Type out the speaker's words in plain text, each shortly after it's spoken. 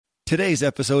Today's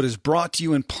episode is brought to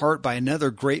you in part by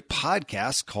another great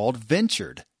podcast called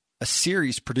Ventured, a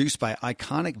series produced by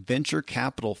iconic venture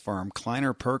capital firm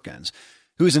Kleiner Perkins,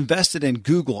 who has invested in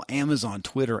Google, Amazon,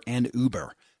 Twitter, and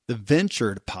Uber. The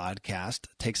Ventured podcast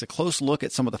takes a close look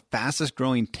at some of the fastest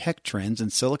growing tech trends in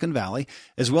Silicon Valley,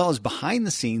 as well as behind the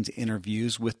scenes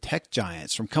interviews with tech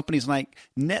giants from companies like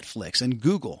Netflix and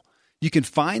Google. You can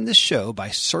find the show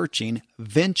by searching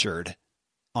Ventured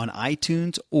on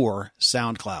iTunes or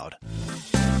SoundCloud.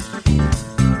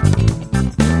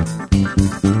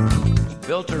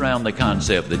 Built around the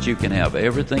concept that you can have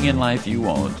everything in life you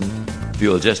want if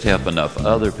you'll just help enough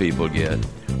other people get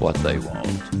what they want.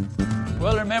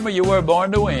 Well, remember, you were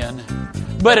born to win.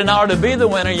 But in order to be the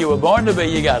winner you were born to be,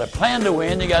 you got to plan to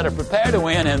win, you got to prepare to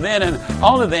win, and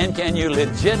only then can you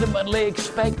legitimately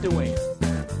expect to win.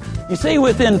 You see,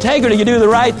 with integrity, you do the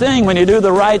right thing. When you do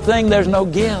the right thing, there's no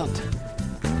guilt.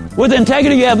 With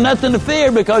integrity, you have nothing to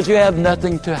fear because you have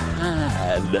nothing to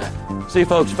hide. See,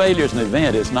 folks, failure is an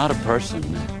event. It's not a person.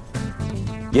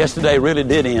 Yesterday really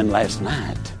did end last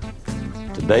night.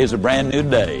 Today is a brand new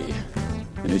day,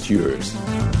 and it's yours.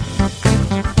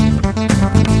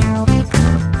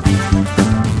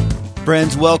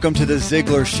 Friends, welcome to The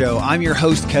Ziglar Show. I'm your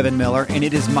host, Kevin Miller, and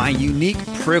it is my unique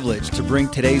privilege to bring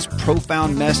today's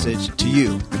profound message to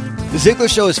you. The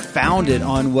Ziglar Show is founded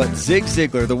on what Zig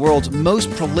Ziglar, the world's most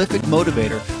prolific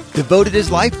motivator, devoted his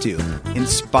life to,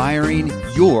 inspiring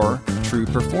your true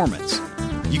performance.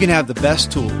 You can have the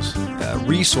best tools,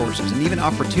 resources, and even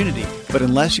opportunity, but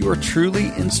unless you are truly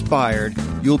inspired,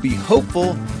 you'll be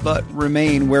hopeful but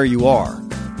remain where you are.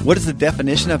 What is the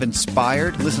definition of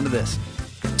inspired? Listen to this.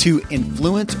 To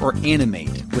influence or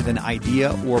animate with an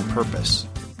idea or purpose.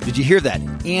 Did you hear that?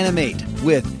 Animate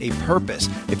with a purpose.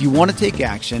 If you want to take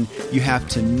action, you have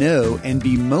to know and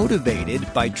be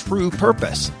motivated by true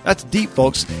purpose. That's deep,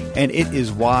 folks, and it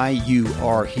is why you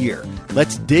are here.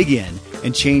 Let's dig in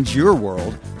and change your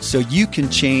world so you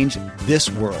can change this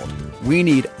world. We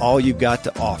need all you've got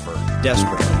to offer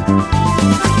desperately.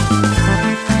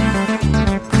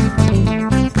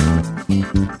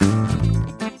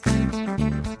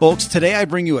 Folks, today I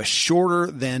bring you a shorter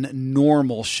than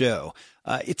normal show.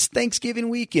 It's Thanksgiving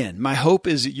weekend. My hope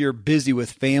is that you're busy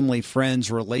with family,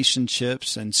 friends,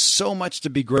 relationships, and so much to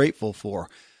be grateful for.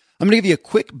 I'm going to give you a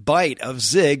quick bite of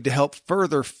Zig to help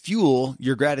further fuel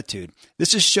your gratitude.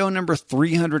 This is show number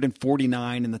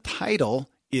 349, and the title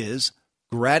is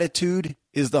Gratitude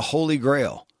is the Holy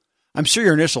Grail. I'm sure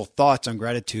your initial thoughts on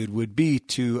gratitude would be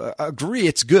to agree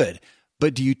it's good,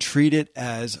 but do you treat it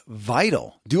as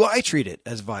vital? Do I treat it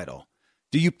as vital?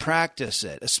 Do you practice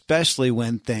it, especially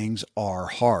when things are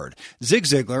hard? Zig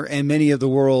Ziglar and many of the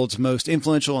world's most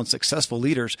influential and successful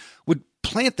leaders would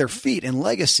plant their feet and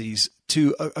legacies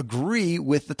to agree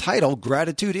with the title,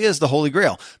 Gratitude is the Holy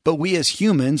Grail. But we as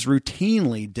humans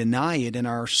routinely deny it in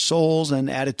our souls and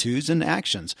attitudes and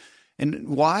actions. And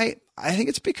why? I think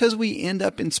it's because we end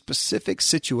up in specific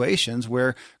situations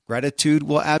where gratitude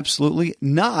will absolutely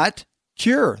not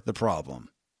cure the problem.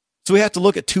 So we have to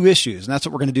look at two issues, and that's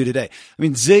what we're going to do today. I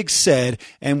mean, Zig said,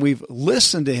 and we've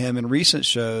listened to him in recent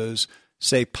shows,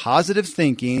 say positive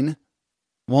thinking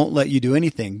won't let you do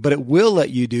anything, but it will let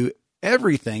you do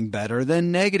everything better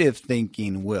than negative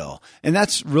thinking will. And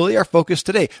that's really our focus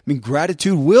today. I mean,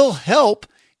 gratitude will help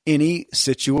any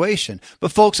situation.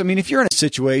 But folks, I mean, if you're in a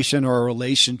situation or a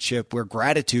relationship where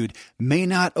gratitude may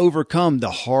not overcome the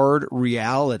hard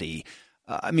reality,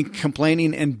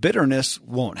 complaining and bitterness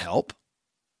won't help.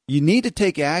 You need to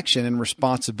take action and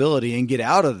responsibility and get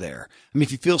out of there. I mean,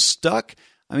 if you feel stuck,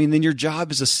 then your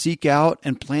job is to seek out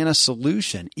and plan a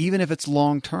solution, even if it's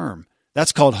long term.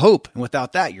 That's called hope. And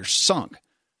without that, you're sunk.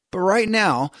 But right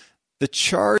now, the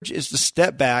charge is to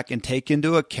step back and take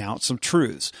into account some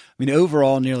truths.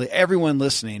 Overall, nearly everyone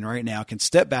listening right now can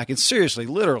step back and seriously,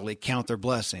 literally count their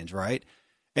blessings, right?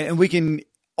 And we can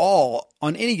all,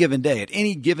 on any given day, at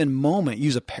any given moment,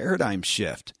 use a paradigm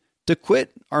shift to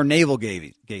quit our navel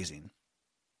gazing.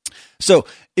 So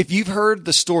if you've heard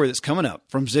the story that's coming up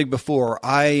from Zig before,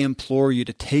 I implore you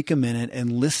to take a minute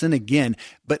and listen again.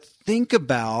 But think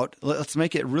about, let's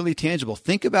make it really tangible.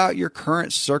 Think about your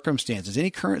current circumstances, any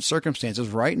current circumstances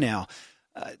right now.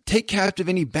 Take captive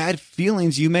any bad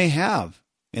feelings you may have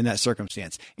in that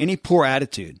circumstance, any poor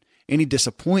attitude, any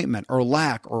disappointment or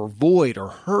lack or void or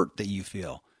hurt that you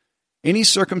feel. Any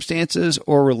circumstances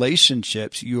or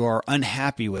relationships you are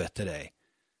unhappy with today.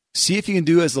 See if you can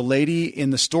do as the lady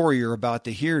in the story you're about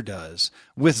to hear does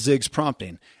with Zig's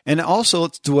prompting. And also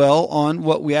let's dwell on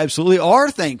what we absolutely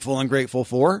are thankful and grateful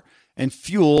for and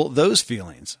fuel those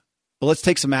feelings. But let's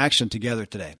take some action together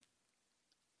today.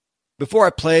 Before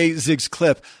I play Zig's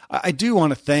clip, I do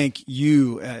want to thank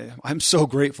you. I'm so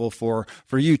grateful for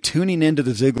you tuning into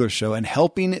the Ziglar Show and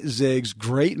helping Zig's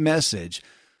great message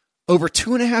over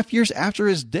 2.5 years after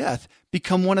his death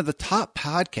become one of the top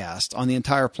podcasts on the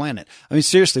entire planet. I mean,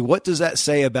 seriously, what does that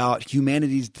say about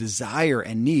humanity's desire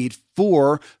and need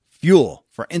for fuel,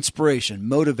 for inspiration,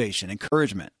 motivation,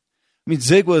 encouragement? I mean,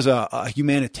 Zig was a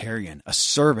humanitarian, a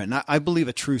servant, and I believe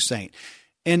a true saint.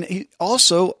 And he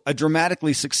also a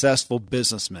dramatically successful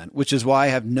businessman, which is why I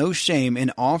have no shame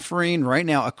in offering right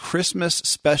now a Christmas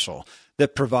special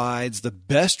that provides the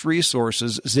best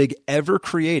resources Zig ever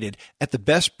created at the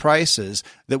best prices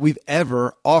that we've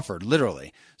ever offered,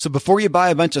 literally. So before you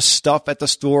buy a bunch of stuff at the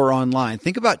store or online,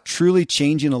 think about truly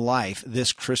changing a life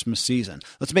this Christmas season.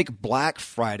 Let's make Black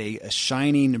Friday a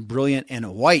shining, brilliant,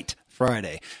 and white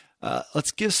Friday.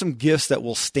 Let's give some gifts that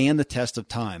will stand the test of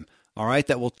time. All right,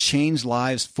 that will change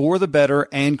lives for the better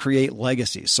and create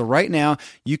legacies. So right now,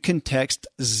 you can text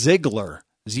Ziglar,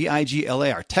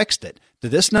 Z-I-G-L-A-R, text it to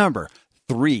this number,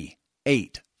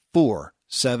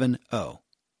 38470.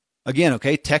 Again,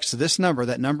 okay, text to this number,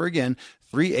 that number again,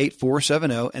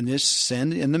 38470, and just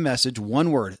send in the message,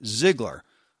 one word, Ziglar.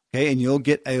 Okay, and you'll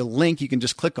get a link you can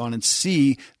just click on and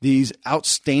see these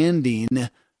outstanding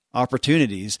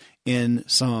opportunities in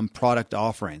some product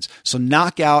offerings. So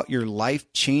knock out your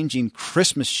life-changing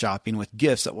Christmas shopping with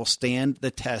gifts that will stand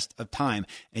the test of time,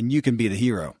 and you can be the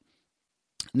hero.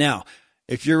 Now,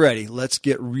 if you're ready, let's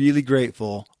get really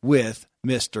grateful with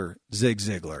Mr. Zig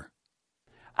Ziglar.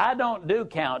 I don't do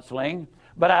counseling,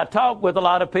 but I talk with a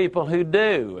lot of people who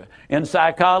do, in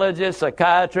psychology,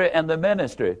 psychiatry, and the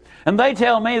ministry. And they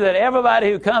tell me that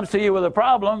everybody who comes to you with a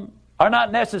problem are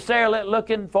not necessarily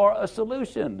looking for a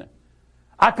solution.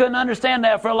 I couldn't understand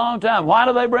that for a long time. Why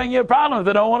do they bring you a problem if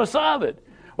they don't want to solve it?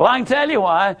 Well, I can tell you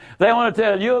why. They want to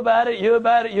tell you about it, you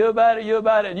about it, you about it, you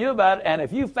about it, and you about it. And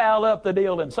if you foul up the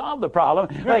deal and solve the problem,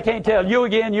 they can't tell you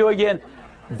again, you again.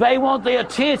 They want the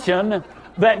attention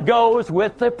that goes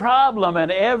with the problem.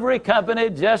 And every company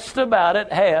just about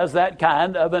it has that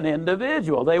kind of an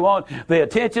individual. They want the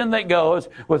attention that goes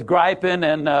with griping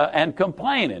and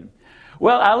complaining.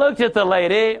 Well, I looked at the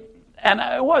lady, and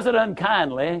it wasn't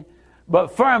unkindly,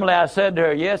 but firmly I said to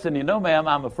her, yes, and you know, ma'am,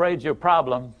 I'm afraid your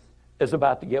problem is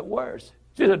about to get worse.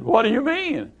 She said, what do you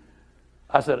mean?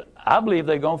 I said, I believe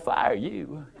they're going to fire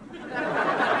you.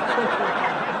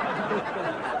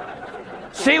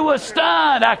 She was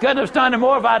stunned. I couldn't have stunned her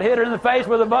more if I'd hit her in the face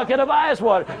with a bucket of ice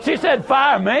water. She said,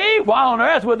 fire me? Why on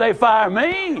earth would they fire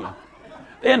me?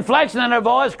 The inflection in her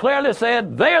voice clearly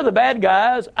said, they're the bad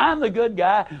guys, I'm the good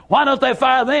guy. Why don't they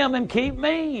fire them and keep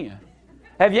me?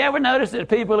 Have you ever noticed that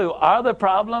people who are the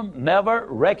problem never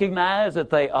recognize that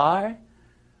they are?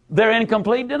 They're in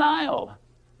complete denial.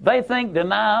 They think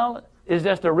denial is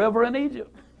just a river in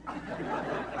Egypt.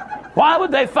 Why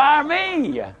would they fire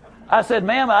me? I said,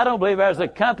 ma'am, I don't believe there's a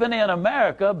company in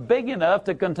America big enough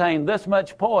to contain this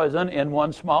much poison in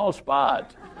one small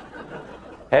spot.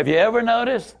 Have you ever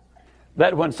noticed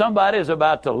that when somebody is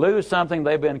about to lose something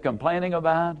they've been complaining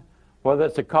about, whether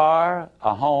it's a car,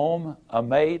 a home, a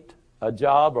mate, a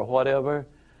job, or whatever,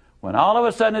 when all of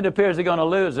a sudden it appears they're going to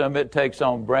lose them, it takes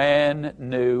on brand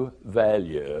new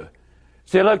value.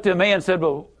 She looked at me and said,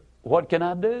 well, what can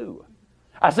I do?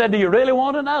 I said, do you really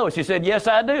want to know? She said, yes,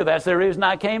 I do. That's the reason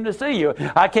I came to see you.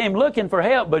 I came looking for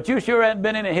help, but you sure haven't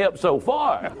been any help so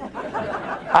far.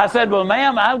 I said, well,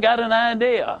 ma'am, I've got an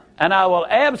idea, and I will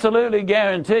absolutely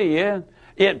guarantee you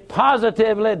it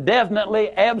positively, definitely,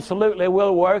 absolutely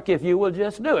will work if you will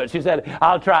just do it. She said,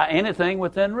 I'll try anything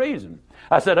within reason.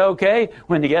 I said, okay,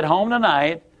 when you get home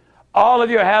tonight, all of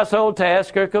your household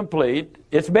tasks are complete.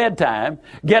 It's bedtime.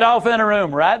 Get off in a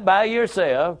room right by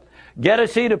yourself. Get a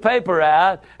sheet of paper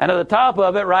out, and at the top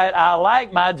of it write, I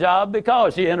like my job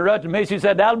because. She interrupted me. She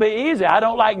said, that'll be easy. I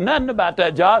don't like nothing about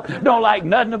that job. Don't like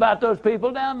nothing about those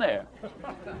people down there.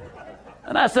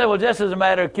 And I said, well, just as a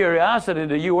matter of curiosity,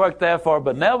 do you work there for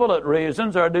benevolent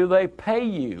reasons, or do they pay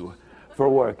you for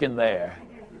working there?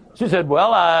 She said,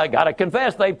 well, I got to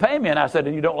confess, they pay me. And I said,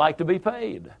 and you don't like to be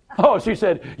paid? Oh, she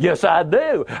said, yes, I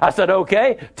do. I said,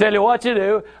 okay, tell you what you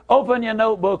do. Open your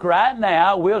notebook right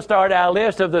now. We'll start our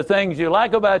list of the things you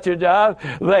like about your job.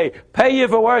 They pay you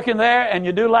for working there, and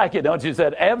you do like it, don't you? She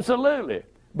said, absolutely.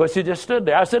 But she just stood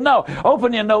there. I said, no,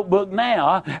 open your notebook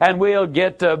now, and we'll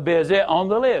get busy on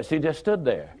the list. She just stood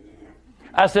there.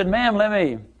 I said, ma'am, let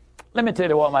me tell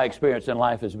you what my experience in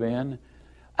life has been.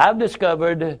 I've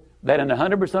discovered that in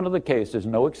 100% of the cases,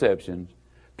 no exceptions,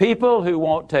 people who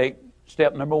won't take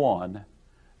step number one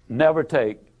never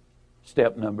take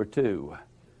step number two.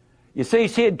 You see,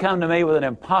 she had come to me with an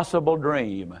impossible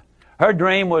dream. Her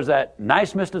dream was that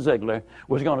nice Mr. Ziegler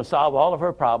was going to solve all of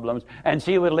her problems, and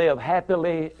she would live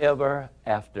happily ever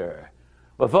after.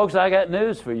 Well, folks, I got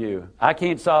news for you. I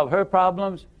can't solve her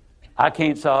problems. I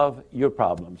can't solve your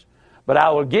problems. But I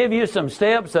will give you some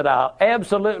steps that I'll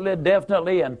absolutely,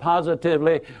 definitely, and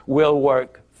positively will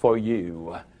work for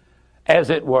you,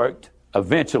 as it worked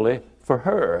eventually for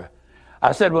her.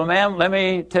 I said, well, ma'am, let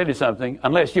me tell you something.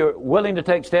 Unless you're willing to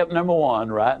take step number 1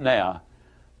 right now,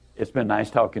 it's been nice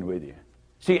talking with you.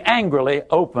 She angrily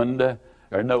opened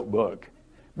her notebook.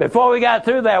 Before we got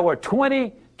through, there were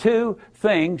 22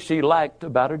 things she liked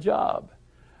about her job.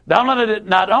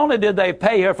 Not only did they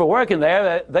pay her for working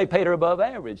there, they paid her above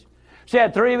average. She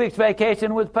had 3 weeks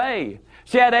vacation with pay.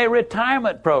 She had a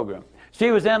retirement program. She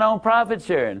was in on profit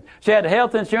sharing. She had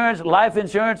health insurance, life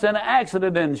insurance, and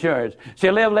accident insurance.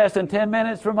 She lived less than 10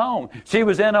 minutes from home. She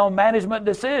was in on management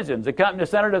decisions. The company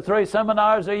sent her to 3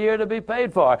 seminars a year to be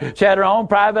paid for. She had her own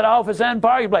private office and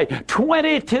parking place.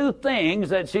 22 things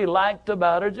that she liked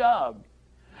about her job.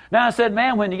 Now I said,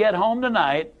 ma'am, when you get home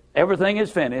tonight, everything is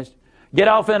finished. Get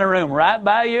off in a room right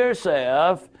by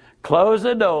yourself. Close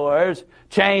the doors.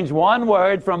 Change one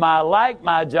word from I like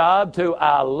my job to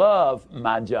I love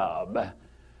my job.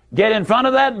 Get in front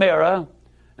of that mirror.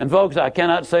 And folks, I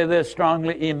cannot say this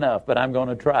strongly enough, but I'm going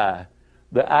to try.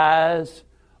 The eyes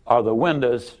are the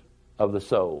windows of the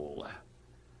soul.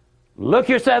 Look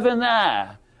yourself in the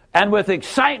eye. And with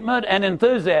excitement and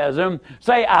enthusiasm,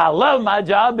 say, I love my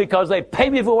job because they pay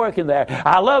me for working there.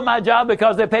 I love my job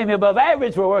because they pay me above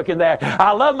average for working there.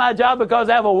 I love my job because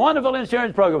I have a wonderful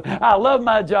insurance program. I love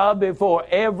my job before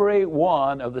every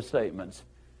one of the statements.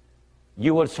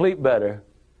 You will sleep better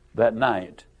that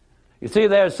night. You see,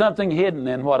 there's something hidden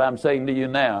in what I'm saying to you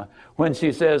now. When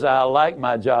she says, I like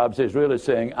my job, she's really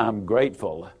saying, I'm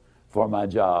grateful for my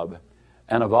job.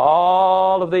 And of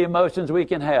all of the emotions we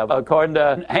can have, according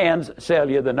to Hans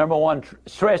Selye, the number 1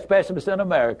 stress specialist in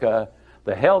America,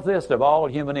 the healthiest of all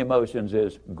human emotions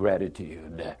is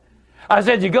gratitude. I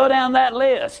said, you go down that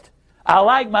list. I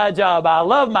like my job. I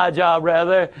love my job,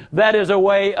 rather. That is a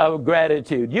way of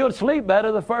gratitude. You'll sleep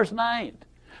better the first night.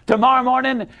 Tomorrow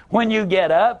morning, when you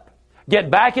get up,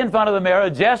 get back in front of the mirror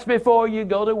just before you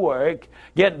go to work.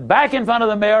 Get back in front of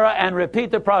the mirror and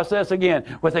repeat the process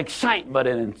again with excitement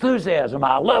and enthusiasm.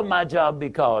 I love my job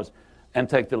because, and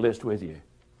take the list with you.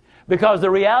 Because the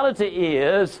reality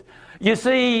is, you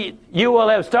see, you will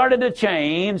have started to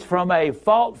change from a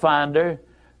fault finder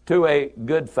to a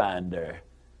good finder.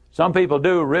 Some people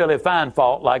do really find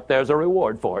fault like there's a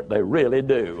reward for it. They really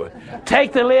do.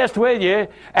 Take the list with you,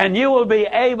 and you will be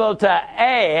able to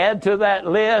add to that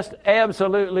list,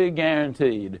 absolutely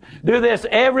guaranteed. Do this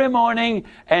every morning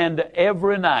and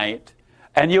every night,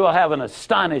 and you will have an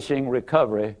astonishing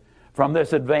recovery from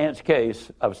this advanced case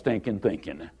of stinking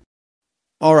thinking.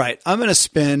 All right, I'm going to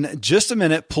spend just a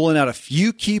minute pulling out a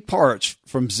few key parts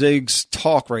from Zig's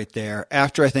talk right there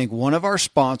after I thank one of our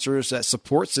sponsors that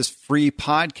supports this free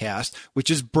podcast,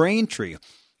 which is Braintree.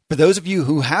 For those of you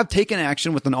who have taken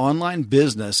action with an online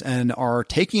business and are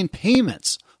taking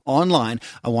payments online,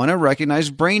 I want to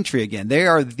recognize Braintree again. They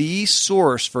are the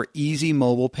source for easy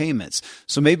mobile payments.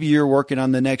 So maybe you're working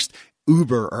on the next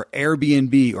Uber or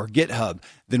Airbnb or GitHub,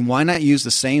 then why not use the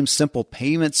same simple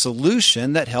payment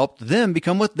solution that helped them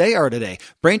become what they are today?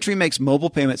 Braintree makes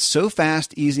mobile payments so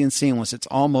fast, easy, and seamless, it's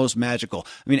almost magical.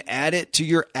 I mean, add it to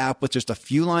your app with just a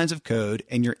few lines of code,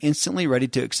 and you're instantly ready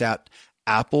to accept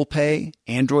Apple Pay,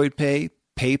 Android Pay,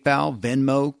 PayPal,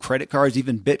 Venmo, credit cards,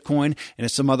 even Bitcoin. And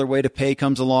if some other way to pay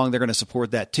comes along, they're going to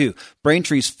support that too.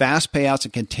 Braintree's fast payouts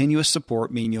and continuous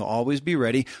support mean you'll always be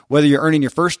ready, whether you're earning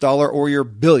your first dollar or your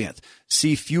billionth.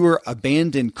 See fewer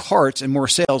abandoned carts and more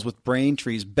sales with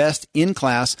Braintree's best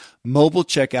in-class mobile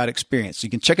checkout experience. So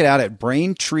you can check it out at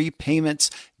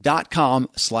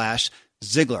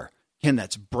BraintreePayments.com/Ziegler. Again,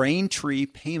 that's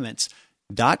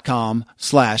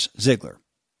BraintreePayments.com/Ziegler.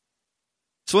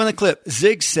 So in the clip,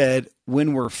 Zig said,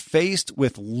 when we're faced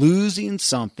with losing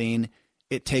something,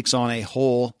 it takes on a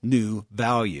whole new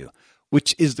value,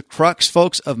 which is the crux,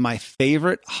 folks, of my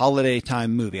favorite holiday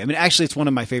time movie. I mean, actually, it's one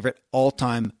of my favorite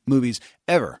all-time movies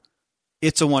ever.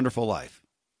 It's a Wonderful Life.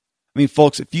 I mean,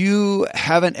 folks, if you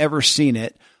haven't ever seen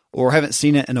it or haven't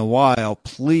seen it in a while,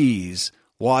 please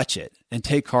watch it and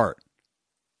take heart.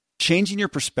 Changing your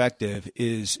perspective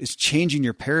is changing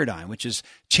your paradigm, which is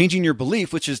changing your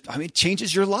belief, which is, it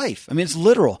changes your life. I mean, it's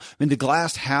literal. I mean, the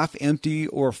glass half empty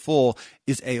or full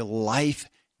is a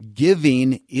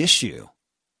life-giving issue.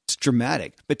 It's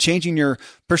dramatic. But changing your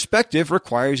perspective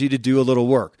requires you to do a little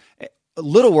work. A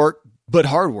little work, but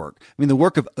hard work. I mean, the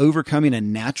work of overcoming a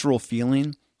natural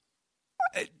feeling.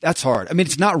 That's hard. I mean,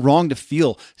 it's not wrong to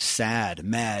feel sad,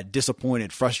 mad,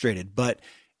 disappointed, frustrated, but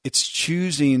it's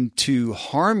choosing to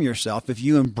harm yourself if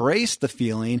you embrace the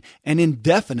feeling and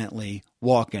indefinitely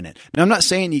walk in it. Now, I'm not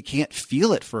saying you can't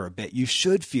feel it for a bit. You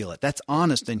should feel it. That's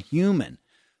honest and human.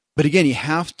 But again, you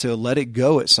have to let it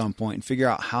go at some point and figure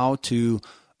out how to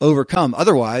overcome.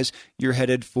 Otherwise, you're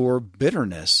headed for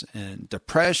bitterness and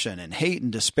depression and hate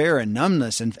and despair and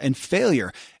numbness and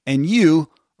failure. And you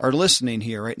are listening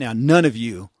here right now. None of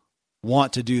you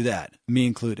want to do that, me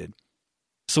included.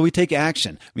 So we take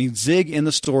action. I mean, Zig in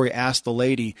the story asked the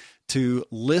lady to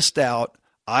list out,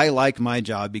 I like my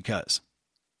job because.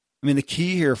 I mean, the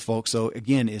key here, folks, though,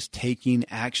 again, is taking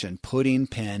action, putting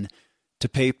pen to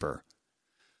paper.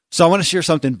 So I want to share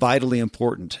something vitally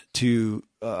important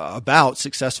about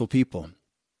successful people.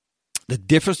 The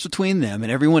difference between them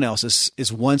and everyone else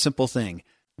is one simple thing: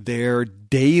 their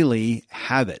daily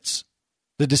habits,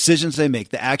 the decisions they make,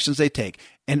 the actions they take.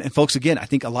 And folks, again, I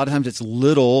think a lot of times it's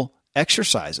little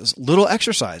exercises,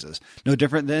 no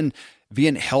different than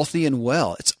being healthy and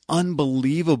well. It's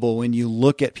unbelievable when you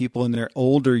look at people in their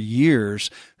older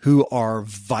years who are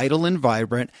vital and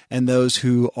vibrant and those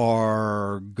who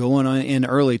are going in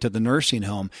early to the nursing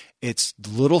home. It's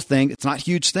little things. It's not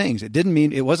huge things.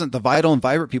 It wasn't the vital and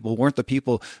vibrant people weren't the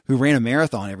people who ran a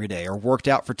marathon every day or worked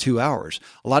out for 2 hours.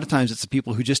 A lot of times it's the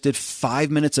people who just did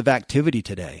 5 minutes of activity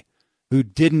today, who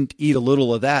didn't eat a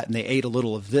little of that and they ate a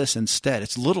little of this instead.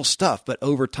 It's little stuff, but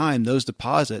over time, those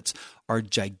deposits are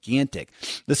gigantic.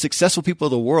 The successful people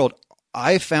of the world,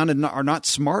 I've found, are not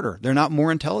smarter. They're not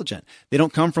more intelligent. They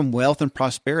don't come from wealth and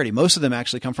prosperity. Most of them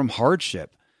actually come from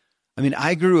hardship. I mean,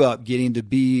 I grew up getting to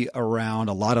be around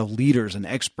a lot of leaders and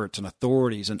experts and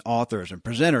authorities and authors and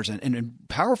presenters and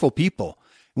powerful people.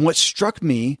 And what struck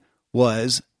me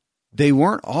was they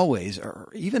weren't always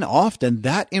or even often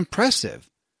that impressive.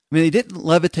 I mean, they didn't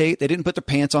levitate. They didn't put their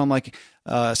pants on like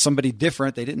somebody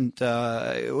different. They didn't.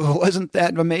 It wasn't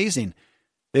that amazing.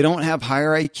 They don't have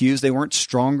higher IQs. They weren't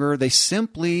stronger. They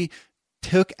simply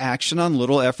took action on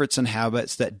little efforts and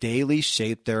habits that daily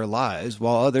shaped their lives,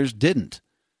 while others didn't.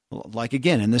 Like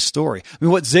again in this story, I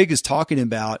mean, what Zig is talking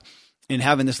about in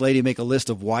having this lady make a list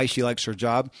of why she likes her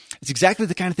job, it's exactly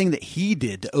the kind of thing that he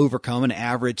did to overcome an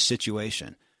average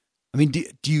situation. I mean,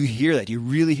 do you hear that? Do you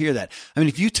really hear that? I mean,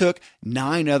 if you took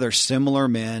 9 other similar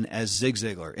men as Zig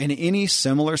Ziglar in any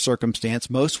similar circumstance,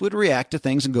 most would react to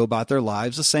things and go about their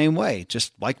lives the same way,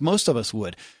 just like most of us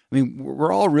would. I mean,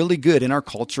 we're all really good in our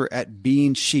culture at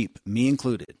being sheep, me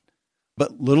included.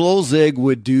 But little old Zig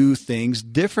would do things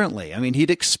differently. I mean,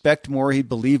 he'd expect more, he'd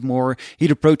believe more,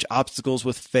 he'd approach obstacles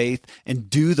with faith and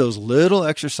do those little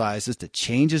exercises to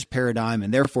change his paradigm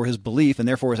and therefore his belief and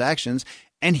therefore his actions,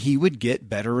 and he would get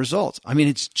better results. I mean,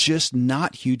 it's just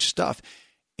not huge stuff.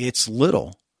 It's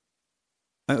little.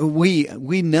 We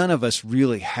none of us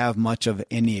really have much of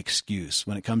any excuse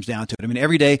when it comes down to it. I mean,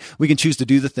 every day we can choose to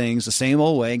do the things the same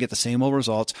old way and get the same old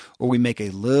results, or we make a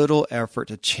little effort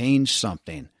to change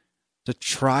something, to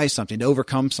try something, to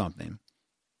overcome something.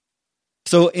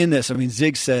 So in this, I mean,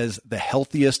 Zig says the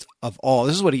healthiest of all,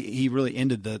 this is what he really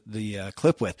ended the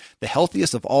clip with. The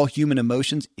healthiest of all human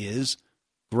emotions is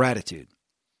gratitude.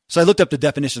 So I looked up the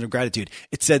definition of gratitude.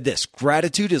 It said this: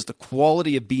 gratitude is the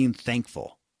quality of being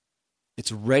thankful.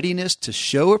 It's readiness to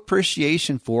show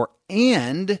appreciation for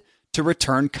and to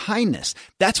return kindness.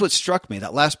 That's what struck me,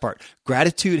 that last part.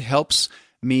 Gratitude helps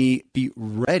me be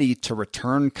ready to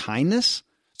return kindness.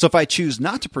 So if I choose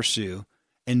not to pursue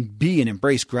and be and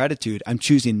embrace gratitude, I'm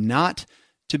choosing not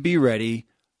to be ready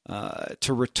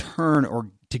to return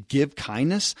or to give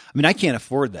kindness. I mean, I can't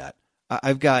afford that.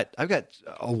 I've got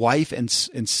a wife and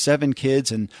 7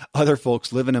 kids and other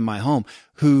folks living in my home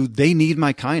who they need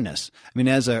my kindness. I mean,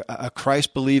 as a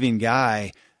Christ-believing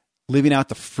guy living out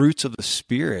the fruits of the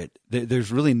Spirit, there's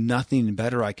really nothing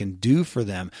better I can do for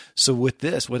them. So with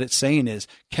this, what it's saying is,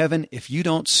 Kevin, if you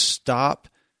don't stop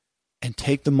and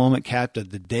take the moment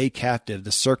captive, the day captive,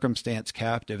 the circumstance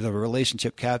captive, the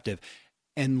relationship captive,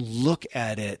 and look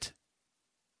at it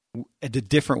a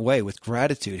different way with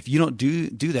gratitude. If you don't do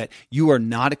that, you are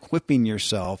not equipping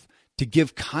yourself to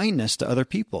give kindness to other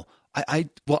people. I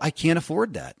can't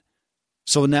afford that.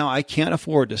 So now I can't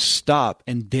afford to stop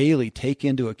and daily take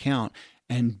into account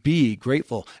and be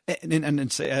grateful. And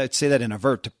I'd say that in a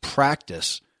verb, to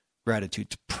practice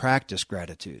gratitude,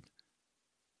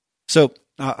 So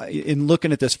in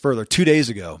looking at this further, 2 days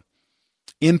ago,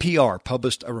 NPR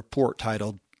published a report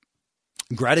titled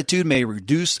 "Gratitude May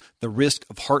Reduce the Risk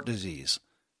of Heart Disease."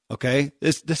 Okay,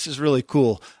 this is really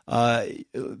cool. So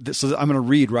I'm going to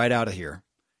read right out of here.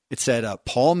 It said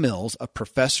Paul Mills, a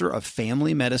professor of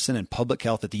family medicine and public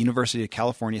health at the University of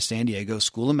California, San Diego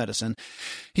School of Medicine.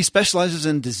 He specializes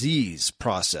in disease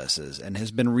processes and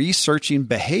has been researching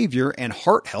behavior and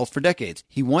heart health for decades.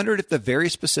 He wondered if the very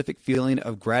specific feeling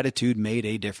of gratitude made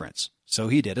a difference. So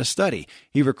he did a study.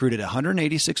 He recruited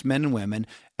 186 men and women,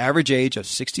 average age of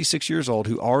 66 years old,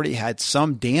 who already had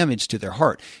some damage to their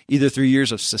heart, either through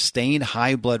years of sustained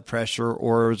high blood pressure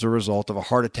or as a result of a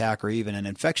heart attack or even an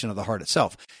infection of the heart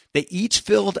itself. They each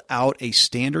filled out a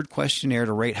standard questionnaire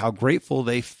to rate how grateful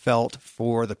they felt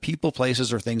for the people,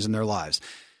 places, or things in their lives.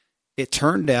 It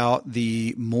turned out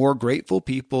the more grateful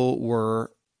people were,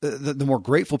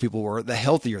 the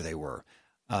healthier they were.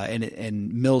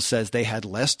 And Mills says they had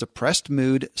less depressed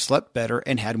mood, slept better,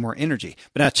 and had more energy.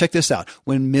 But now check this out.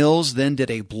 When Mills then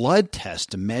did a blood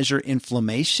test to measure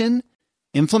inflammation,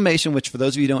 which for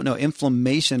those of you who don't know,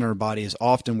 inflammation in our body is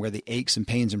often where the aches and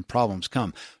pains and problems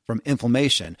come from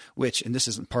inflammation, which, and this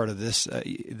isn't part of this,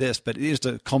 but it is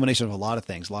the culmination of a lot of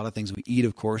things we eat,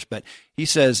 of course. But he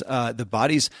says the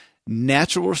body's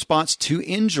natural response to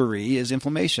injury is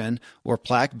inflammation or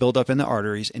plaque buildup in the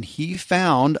arteries. And he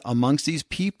found amongst these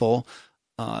people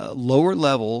lower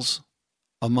levels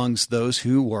amongst those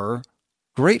who were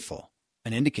grateful,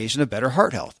 an indication of better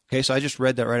heart health. Okay, so I just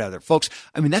read that right out of there. Folks,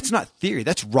 I mean, that's not theory.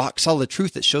 That's rock solid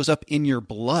truth that shows up in your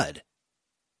blood.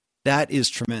 That is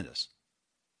tremendous.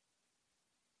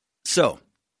 So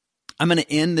I'm going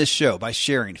to end this show by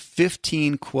sharing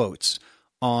 15 quotes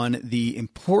on the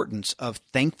importance of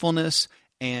thankfulness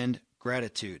and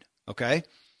gratitude, okay?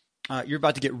 You're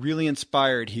about to get really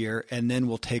inspired here, and then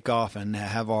we'll take off and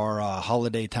have our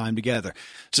holiday time together.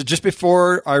 So just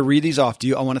before I read these off to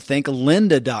you, I want to thank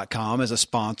lynda.com as a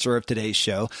sponsor of today's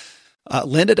show.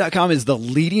 Lynda.com is the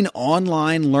leading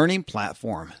online learning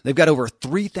platform. They've got over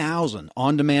 3,000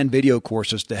 on-demand video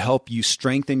courses to help you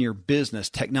strengthen your business,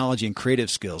 technology, and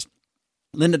creative skills.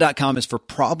 Lynda.com is for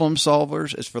problem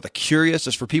solvers, it's for the curious,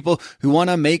 it's for people who want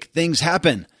to make things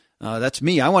happen. That's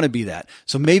me. I want to be that.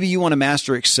 So maybe you want to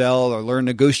master Excel or learn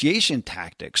negotiation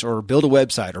tactics or build a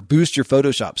website or boost your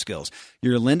Photoshop skills.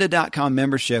 Your Lynda.com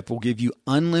membership will give you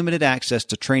unlimited access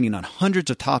to training on hundreds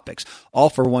of topics, all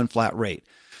for one flat rate.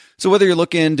 So whether you're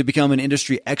looking to become an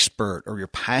industry expert or you're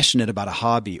passionate about a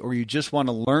hobby or you just want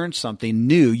to learn something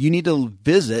new, you need to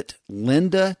visit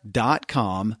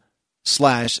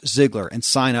lynda.com/Ziglar and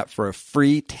sign up for a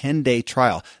free 10-day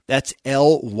trial. That's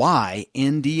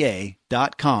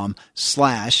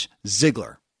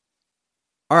lynda.com/Ziglar.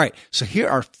 All right, so here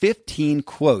are 15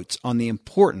 quotes on the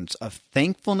importance of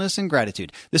thankfulness and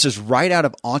gratitude. This is right out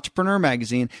of Entrepreneur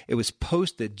Magazine. It was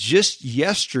posted just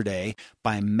yesterday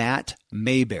by Matt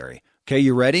Mayberry. Okay,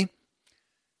 you ready?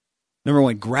 Number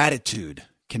one, gratitude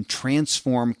can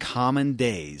transform common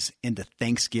days into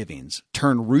Thanksgivings,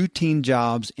 turn routine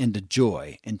jobs into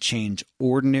joy, and change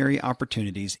ordinary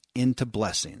opportunities into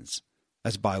blessings.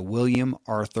 That's by William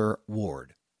Arthur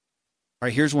Ward. All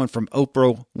right, here's one from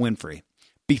Oprah Winfrey.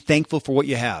 Be thankful for what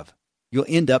you have. You'll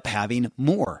end up having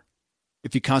more.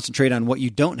 If you concentrate on what you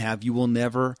don't have, you will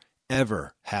never,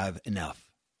 ever have enough.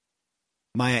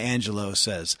 Maya Angelou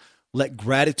says, let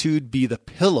gratitude be the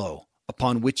pillow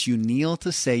upon which you kneel to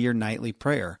say your nightly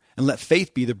prayer, and let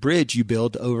faith be the bridge you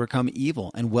build to overcome evil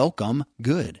and welcome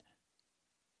good.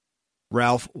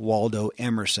 Ralph Waldo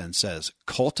Emerson says,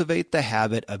 cultivate the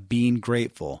habit of being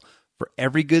grateful for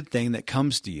every good thing that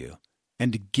comes to you,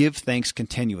 and to give thanks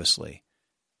continuously.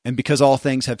 And because all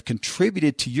things have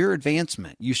contributed to your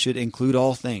advancement, you should include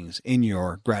all things in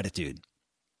your gratitude.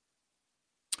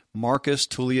 Marcus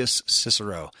Tullius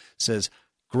Cicero says,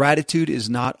 gratitude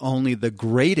is not only the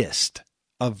greatest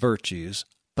of virtues,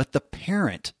 but the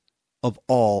parent of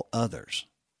all others.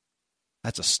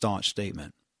 That's a staunch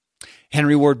statement.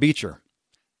 Henry Ward Beecher,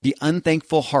 the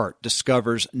unthankful heart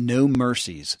discovers no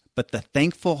mercies, but the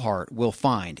thankful heart will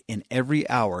find in every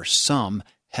hour some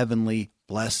heavenly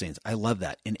blessings. I love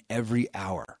that. In every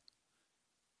hour.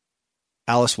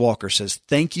 Alice Walker says,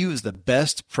 thank you is the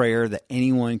best prayer that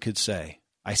anyone could say.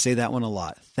 I say that one a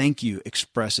lot. Thank you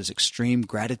expresses extreme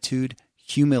gratitude,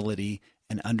 humility,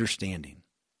 and understanding.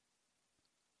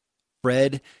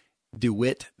 Fred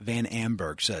DeWitt Van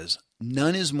Amberg says,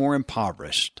 none is more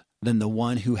impoverished than the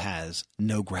one who has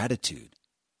no gratitude.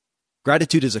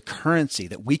 Gratitude is a currency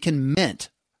that we can mint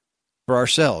for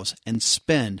ourselves and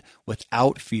spend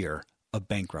without fear of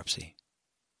bankruptcy.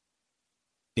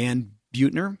 Dan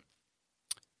Buettner,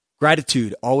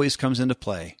 gratitude always comes into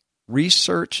play.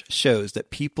 Research shows that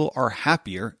people are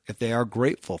happier if they are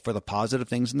grateful for the positive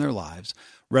things in their lives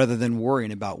rather than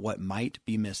worrying about what might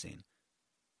be missing.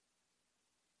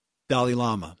 Dalai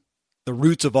Lama, the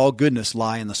roots of all goodness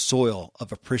lie in the soil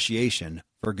of appreciation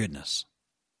for goodness.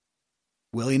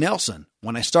 Willie Nelson,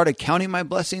 when I started counting my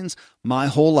blessings, my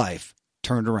whole life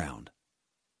turned around.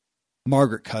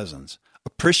 Margaret Cousins,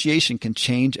 appreciation can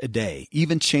change a day,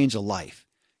 even change a life.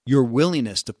 Your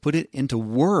willingness to put it into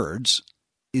words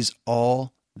is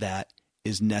all that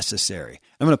is necessary.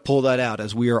 I'm going to pull that out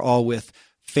as we are all with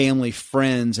family,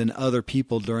 friends, and other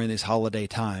people during these holiday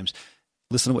times.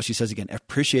 Listen to what she says again.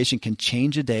 Appreciation can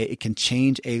change a day. It can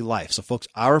change a life. So folks,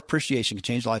 our appreciation can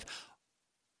change life.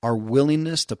 Our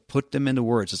willingness to put them into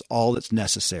words is all that's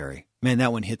necessary. Man,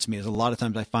 that one hits me. As a lot of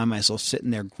times I find myself sitting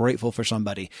there grateful for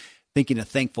somebody, thinking a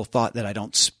thankful thought that I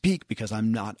don't speak because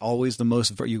I'm not always the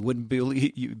most, you wouldn't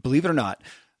believe it or not,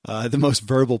 the most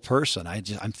verbal person. I'm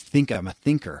a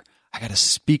thinker. I got to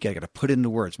speak. I got to put it into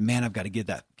words. Man, I've got to give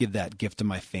that gift to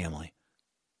my family.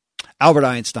 Albert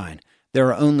Einstein, there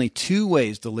are only two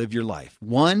ways to live your life.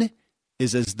 One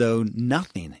is as though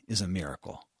nothing is a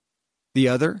miracle. The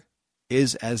other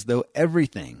is as though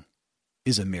everything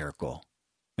is a miracle.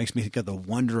 Makes me think of the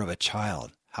wonder of a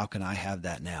child. How can I have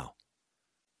that now?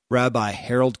 Rabbi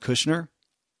Harold Kushner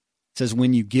says,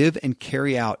 when you give and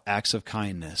carry out acts of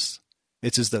kindness,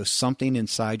 it's as though something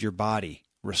inside your body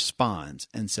responds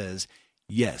and says,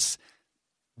 yes,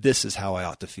 this is how I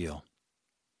ought to feel.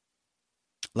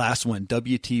 Last one,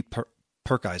 W.T.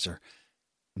 Perkiser.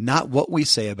 Not what we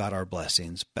say about our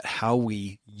blessings, but how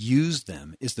we use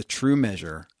them is the true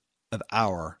measure of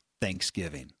our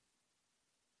thanksgiving.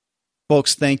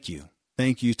 Folks, thank you.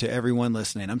 Thank you to everyone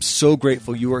listening. I'm so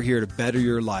grateful you are here to better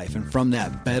your life and from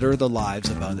that, better the lives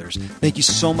of others. Thank you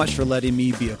so much for letting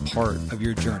me be a part of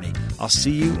your journey. I'll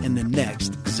see you in the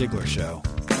next Ziglar Show.